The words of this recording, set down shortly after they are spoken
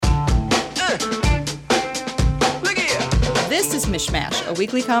MichMash, a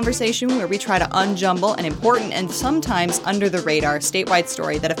weekly conversation where we try to unjumble an important and sometimes under-the-radar statewide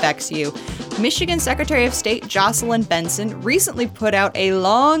story that affects you. Michigan Secretary of State Jocelyn Benson recently put out a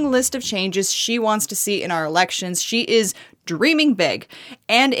long list of changes she wants to see in our elections. She is dreaming big.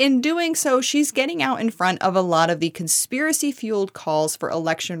 And in doing so, she's getting out in front of a lot of the conspiracy-fueled calls for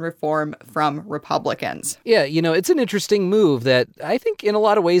election reform from Republicans. Yeah, it's an interesting move that I think in a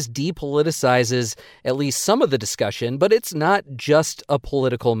lot of ways depoliticizes at least some of the discussion, but it's not just a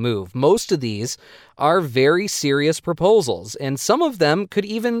political move. Most of these are very serious proposals, and some of them could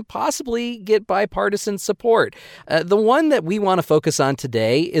even possibly get bipartisan support. The one that we want to focus on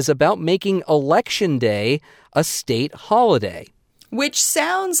today is about making Election Day a state holiday. Which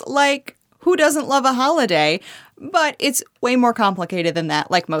sounds like who doesn't love a holiday? But it's way more complicated than that,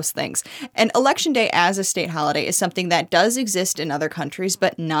 like most things. And Election Day as a state holiday is something that does exist in other countries,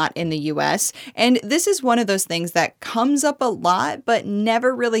 but not in the U.S. And this is one of those things that comes up a lot, but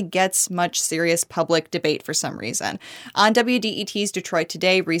never really gets much serious public debate for some reason. On WDET's Detroit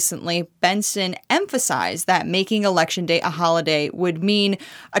Today recently, Benson emphasized that making Election Day a holiday would mean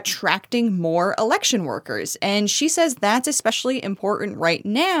attracting more election workers. And she says that's especially important right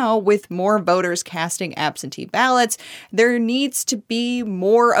now with more voters casting absentee ballots. There needs to be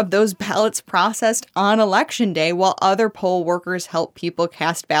more of those ballots processed on Election Day while other poll workers help people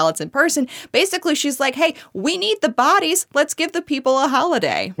cast ballots in person. Basically, she's like, hey, we need the bodies. Let's give the people a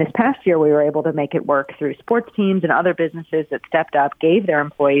holiday. This past year, we were able to make it work through sports teams and other businesses that stepped up, gave their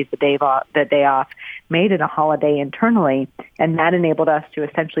employees the day off, made it a holiday internally, and that enabled us to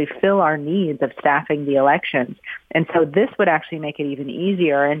essentially fill our needs of staffing the elections. And so this would actually make it even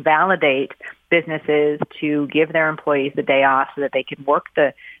easier and validate businesses to give their employees the day off so that they can work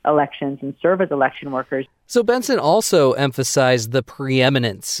the elections and serve as election workers. So Benson also emphasized the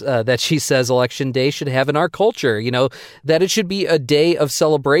preeminence that she says Election Day should have in our culture, that it should be a day of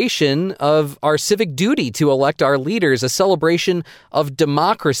celebration of our civic duty to elect our leaders, a celebration of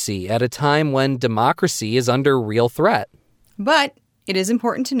democracy at a time when democracy is under real threat. But it is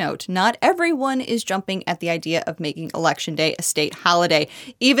important to note, not everyone is jumping at the idea of making Election Day a state holiday.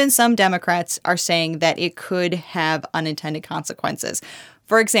 Even some Democrats are saying that it could have unintended consequences.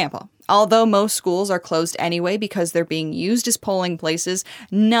 For example, although most schools are closed anyway because they're being used as polling places,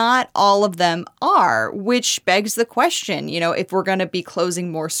 not all of them are, which begs the question, if we're going to be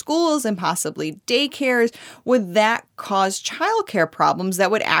closing more schools and possibly daycares, would that cause childcare problems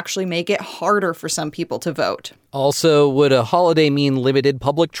that would actually make it harder for some people to vote? Also, would a holiday mean limited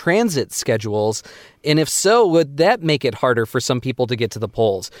public transit schedules? And if so, would that make it harder for some people to get to the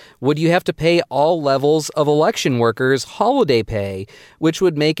polls? Would you have to pay all levels of election workers holiday pay, which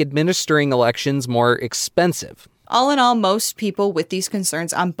would make administering elections more expensive? All in all, most people with these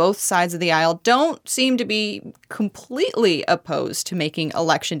concerns on both sides of the aisle don't seem to be completely opposed to making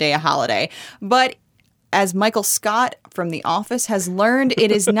Election Day a holiday. But as Michael Scott from The Office has learned,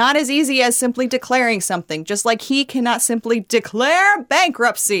 it is not as easy as simply declaring something, just like he cannot simply declare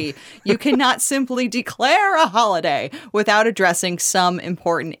bankruptcy. You cannot simply declare a holiday without addressing some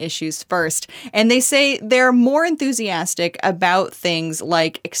important issues first. And they say they're more enthusiastic about things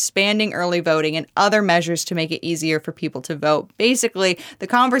like expanding early voting and other measures to make it easier for people to vote. Basically, the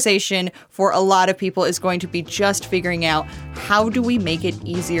conversation for a lot of people is going to be just figuring out how do we make it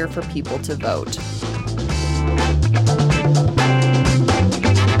easier for people to vote.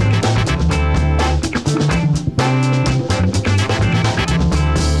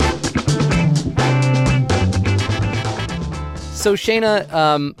 So, Cheyna,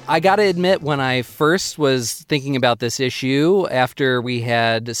 I got to admit, when I first was thinking about this issue, after we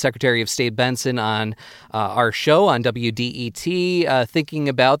had Secretary of State Benson on our show on WDET, thinking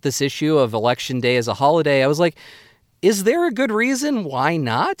about this issue of Election Day as a holiday, I was like, is there a good reason why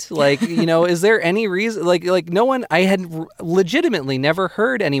not? Is there any reason? No one, I had legitimately never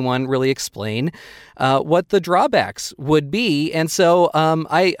heard anyone really explain what the drawbacks would be. And so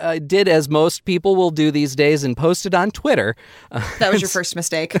I did as most people will do these days and posted on Twitter. That was your first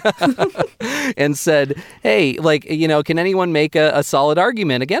mistake. And said, hey, can anyone make a solid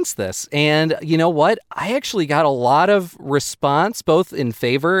argument against this? And you know what? I actually got a lot of response, both in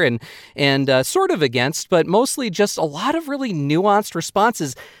favor and sort of against, but mostly just a lot of really nuanced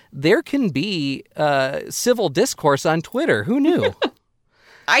responses. There can be civil discourse on Twitter. Who knew?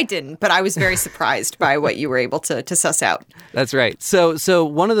 I didn't, but I was very surprised by what you were able to suss out. That's right. So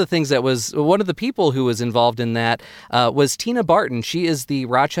one of the things that was one of the people who was involved in that was Tina Barton. She is the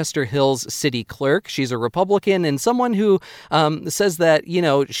Rochester Hills City Clerk. She's a Republican and someone who says that,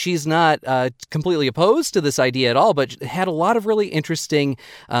 she's not completely opposed to this idea at all, but had a lot of really interesting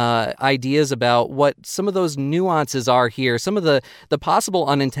ideas about what some of those nuances are here, some of the possible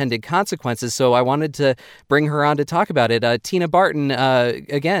unintended consequences. So I wanted to bring her on to talk about it. Tina Barton,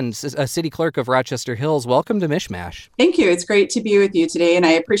 again, a city clerk of Rochester Hills. Welcome to MichMash. Thank you. It's great to be with you today, and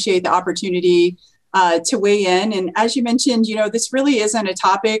I appreciate the opportunity to weigh in. And as you mentioned, this really isn't a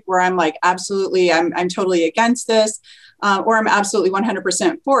topic where I'm like, absolutely, I'm totally against this, or I'm absolutely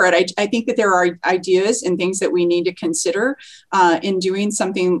 100% for it. I think that there are ideas and things that we need to consider in doing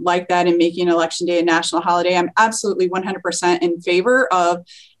something like that and making Election Day a national holiday. I'm absolutely 100% in favor of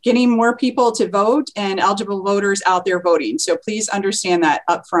getting more people to vote and eligible voters out there voting. So please understand that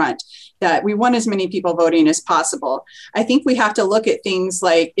up front, that we want as many people voting as possible. I think we have to look at things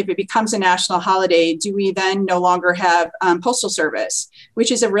like, if it becomes a national holiday, do we then no longer have postal service,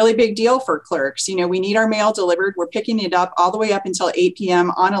 which is a really big deal for clerks. We need our mail delivered. We're picking it up all the way up until 8 p.m.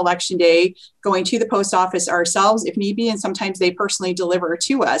 on Election Day, going to the post office ourselves if need be, and sometimes they personally deliver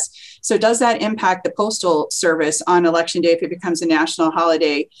to us. So does that impact the postal service on Election Day if it becomes a national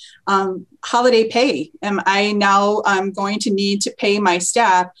holiday? Holiday pay. Am I now going to need to pay my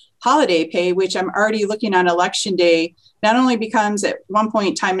staff holiday pay, which I'm already looking on Election Day, not only becomes at one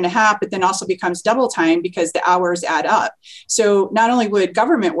point time and a half, but then also becomes double time because the hours add up. So not only would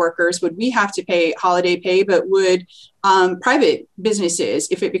government workers, would we have to pay holiday pay, but would private businesses,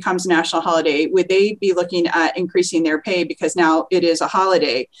 if it becomes a national holiday, would they be looking at increasing their pay because now it is a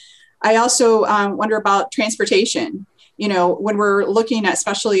holiday? I also wonder about transportation. When we're looking at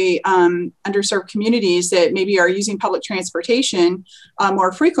especially underserved communities that maybe are using public transportation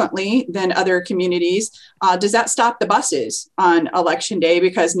more frequently than other communities, does that stop the buses on Election Day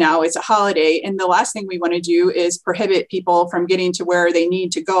because now it's a holiday? And the last thing we want to do is prohibit people from getting to where they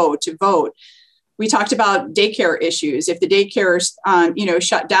need to go to vote. We talked about daycare issues. If the daycare's,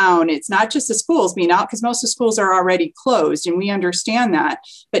 shut down, it's not just the schools being out because most of the schools are already closed, and we understand that.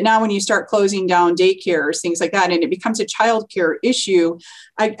 But now when you start closing down daycares, things like that, and it becomes a childcare issue,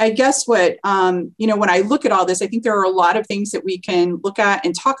 I guess what, when I look at all this, I think there are a lot of things that we can look at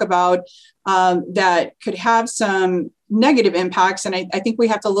and talk about that could have some negative impacts. And I think we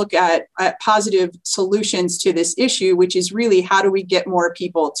have to look at positive solutions to this issue, which is really how do we get more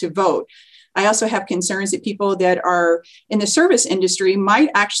people to vote? I also have concerns that people that are in the service industry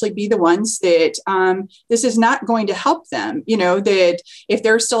might actually be the ones that this is not going to help them. That if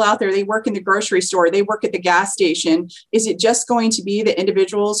they're still out there, they work in the grocery store, they work at the gas station. Is it just going to be the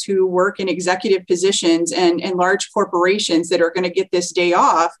individuals who work in executive positions and large corporations that are going to get this day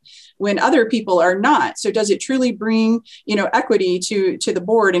off when other people are not? So does it truly bring, equity to the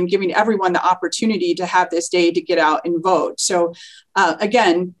board and giving everyone the opportunity to have this day to get out and vote? So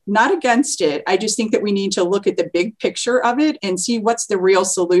again, not against it. I just think that we need to look at the big picture of it and see what's the real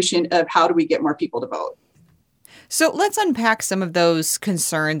solution of how do we get more people to vote. So let's unpack some of those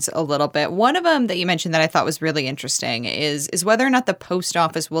concerns a little bit. One of them that you mentioned that I thought was really interesting is whether or not the post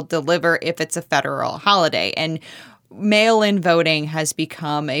office will deliver if it's a federal holiday. And mail-in voting has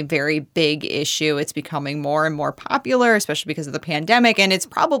become a very big issue. It's becoming more and more popular, especially because of the pandemic. And it's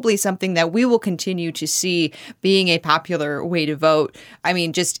probably something that we will continue to see being a popular way to vote. I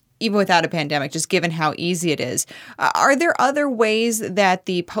mean, just even without a pandemic, just given how easy it is. Are there other ways that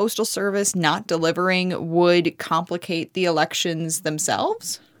the Postal Service not delivering would complicate the elections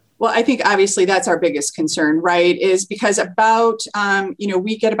themselves? Well, I think obviously that's our biggest concern, right? Is because about,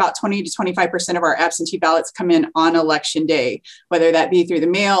 we get about 20 to 25% of our absentee ballots come in on Election Day, whether that be through the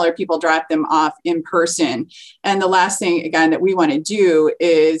mail or people drop them off in person. And the last thing, again, that we want to do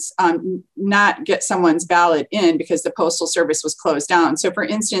is not get someone's ballot in because the Postal Service was closed down. So for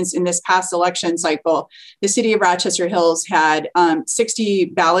instance, in this past election cycle, the city of Rochester Hills had 60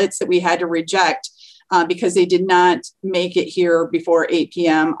 ballots that we had to reject because they did not make it here before 8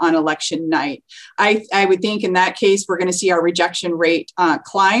 p.m. on election night. I would think in that case, we're going to see our rejection rate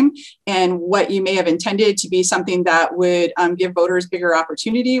climb. And what you may have intended to be something that would give voters bigger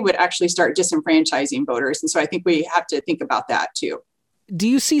opportunity would actually start disenfranchising voters. And so I think we have to think about that too. do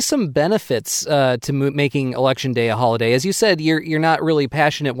you see some benefits to making Election Day a holiday? As you said, you're not really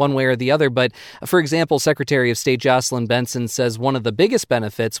passionate one way or the other, but for example, Secretary of State Jocelyn Benson says one of the biggest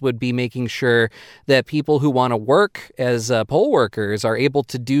benefits would be making sure that people who want to work as poll workers are able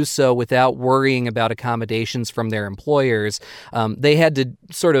to do so without worrying about accommodations from their employers. They had to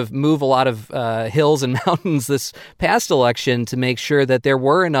sort of move a lot of hills and mountains this past election to make sure that there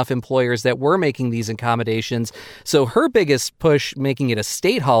were enough employers that were making these accommodations. So her biggest push, making it a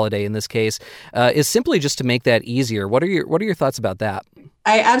state holiday in this case, is simply just to make that easier. What are your thoughts about that?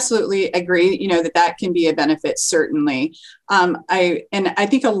 I absolutely agree, that can be a benefit, certainly. I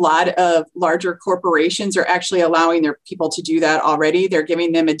think a lot of larger corporations are actually allowing their people to do that already. They're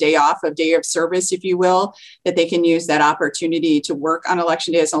giving them a day off, a day of service, if you will, that they can use that opportunity to work on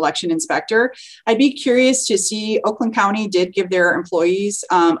Election Day as an election inspector. I'd be curious to see, Oakland County did give their employees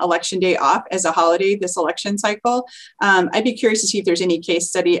Election Day off as a holiday this election cycle. I'd be curious to see if there's any case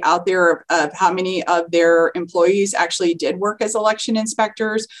study out there of how many of their employees actually did work as election inspectors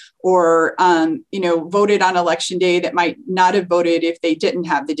or, voted on Election Day that might not have voted if they didn't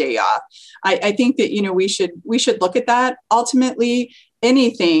have the day off. I think that, we should look at that. Ultimately,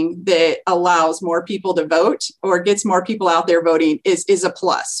 anything that allows more people to vote or gets more people out there voting is a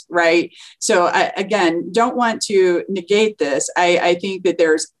plus, right? So again, don't want to negate this. I think that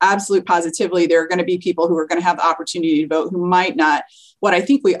there's absolute positively, there are going to be people who are going to have the opportunity to vote who might not. What I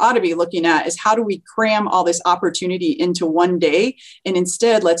think we ought to be looking at is how do we cram all this opportunity into one day? And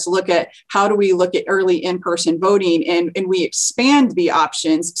instead, let's look at how do we look at early in-person voting and we expand the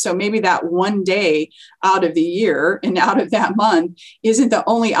options. So maybe that one day out of the year and out of that month isn't the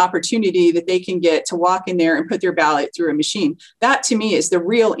only opportunity that they can get to walk in there and put their ballot through a machine. That to me is the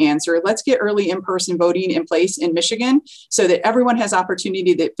real answer. Let's get early in-person voting in place in Michigan so that everyone has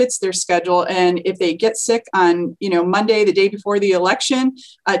opportunity that fits their schedule. And if they get sick on, Monday, the day before the election,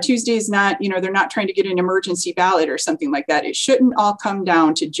 Tuesday's not, they're not trying to get an emergency ballot or something like that. It shouldn't all come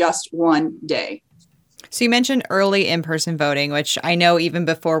down to just one day. So you mentioned early in-person voting, which I know even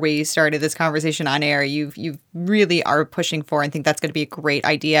before we started this conversation on air, you really are pushing for and think that's going to be a great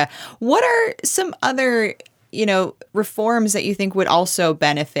idea. What are some other reforms that you think would also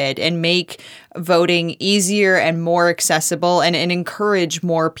benefit and make voting easier and more accessible and encourage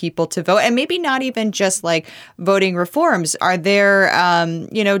more people to vote? And maybe not even just like voting reforms. Are there,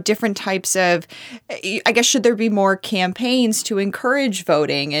 different types of, I guess, should there be more campaigns to encourage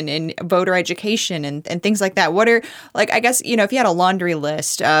voting and voter education and things like that? What are, I guess, if you had a laundry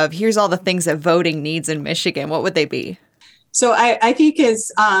list of here's all the things that voting needs in Michigan, what would they be? So I think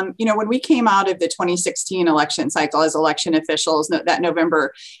is, when we came out of the 2016 election cycle as election officials that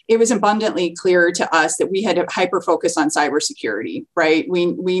November, it was abundantly clear to us that we had to hyper focus on cybersecurity, right?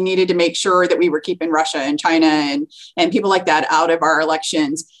 We needed to make sure that we were keeping Russia and China and people like that out of our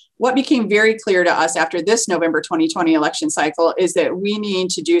elections. What became very clear to us after this November 2020 election cycle is that we need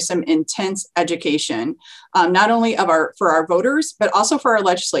to do some intense education, not only for our voters, but also for our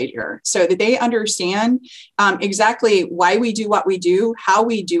legislature, so that they understand exactly why we do what we do, how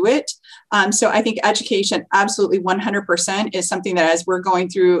we do it. So I think education absolutely 100% is something that as we're going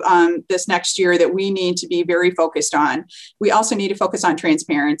through this next year that we need to be very focused on. We also need to focus on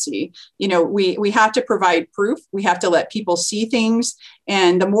transparency. We have to provide proof. We have to let people see things.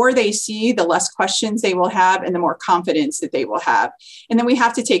 And the more they see, the less questions they will have and the more confidence that they will have. And then we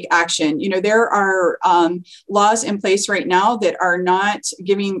have to take action. There are laws in place right now that are not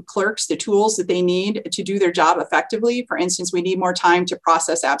giving clerks the tools that they need to do their job effectively. For instance, we need more time to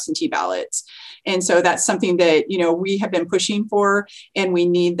process absentee ballots. And so that's something that, we have been pushing for, and we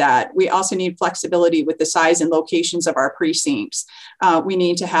need that. We also need flexibility with the size and locations of our precincts. We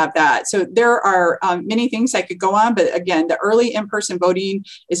need to have that. So there are many things I could go on, but again, the early in-person voting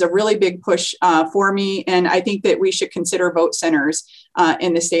is a really big push for me. And I think that we should consider vote centers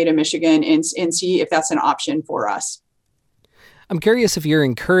in the state of Michigan and see if that's an option for us. I'm curious if you're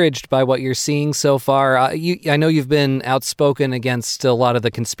encouraged by what you're seeing so far. I know you've been outspoken against a lot of the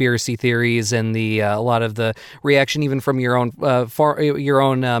conspiracy theories and a lot of the reaction, even from your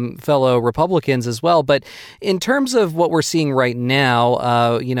own fellow Republicans as well. But in terms of what we're seeing right now,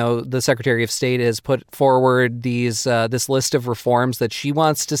 the Secretary of State has put forward this list of reforms that she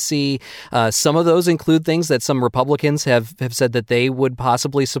wants to see. Some of those include things that some Republicans have said that they would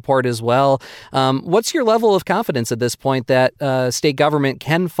possibly support as well. What's your level of confidence at this point that state government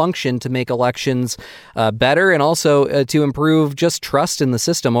can function to make elections better and also to improve just trust in the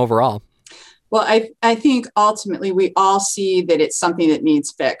system overall? Well, I think ultimately we all see that it's something that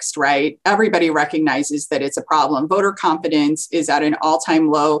needs fixed, right? Everybody recognizes that it's a problem. Voter confidence is at an all-time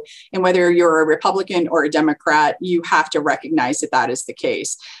low. And whether you're a Republican or a Democrat, you have to recognize that that is the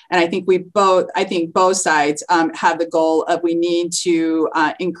case. And I think both sides have the goal of we need to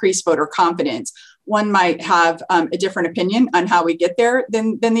increase voter confidence. One might have a different opinion on how we get there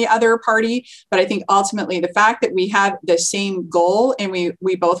than the other party. But I think ultimately the fact that we have the same goal and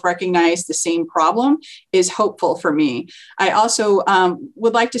we both recognize the same problem is hopeful for me. I also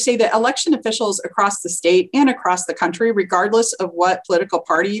would like to say that election officials across the state and across the country, regardless of what political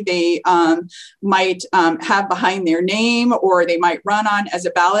party they might have behind their name or they might run on as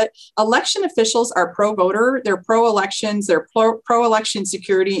a ballot, election officials are pro-voter, they're pro-elections, they're pro-election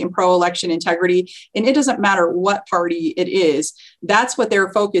security and pro-election integrity. And it doesn't matter what party it is. That's what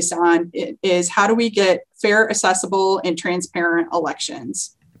they're focused on, is how do we get fair, accessible, and transparent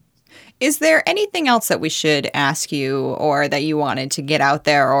elections. Is there anything else that we should ask you or that you wanted to get out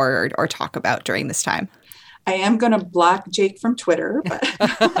there or talk about during this time? I am going to block Jake from Twitter. But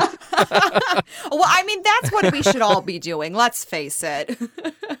Well, I mean, that's what we should all be doing. Let's face it.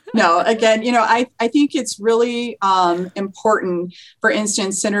 No, again, I think it's really important. For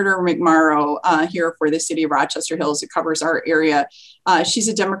instance, Senator McMorrow here for the city of Rochester Hills, it covers our area. She's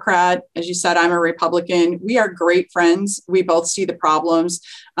a Democrat. As you said, I'm a Republican. We are great friends. We both see the problems.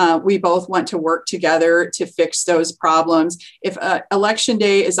 We both want to work together to fix those problems. If Election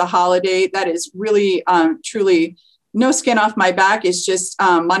Day is a holiday, that is really, truly no skin off my back. It's just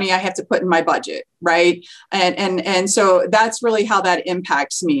money I have to put in my budget, right? And so that's really how that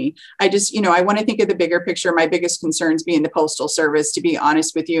impacts me. I just, I want to think of the bigger picture. My biggest concerns being the Postal Service, to be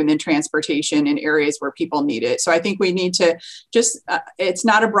honest with you, and then transportation in areas where people need it. So I think we need to just, it's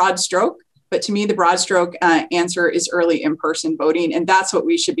not a broad stroke, but to me, the broad stroke answer is early in-person voting. And that's what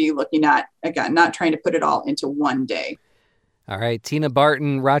we should be looking at. Again, not trying to put it all into one day. All right, Tina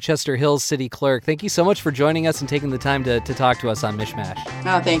Barton, Rochester Hills City Clerk, thank you so much for joining us and taking the time to talk to us on MichMash.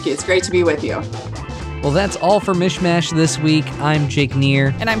 Oh, thank you. It's great to be with you. Well, that's all for MichMash this week. I'm Jake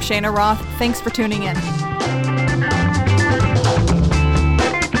Neher. And I'm Cheyna Roth. Thanks for tuning in.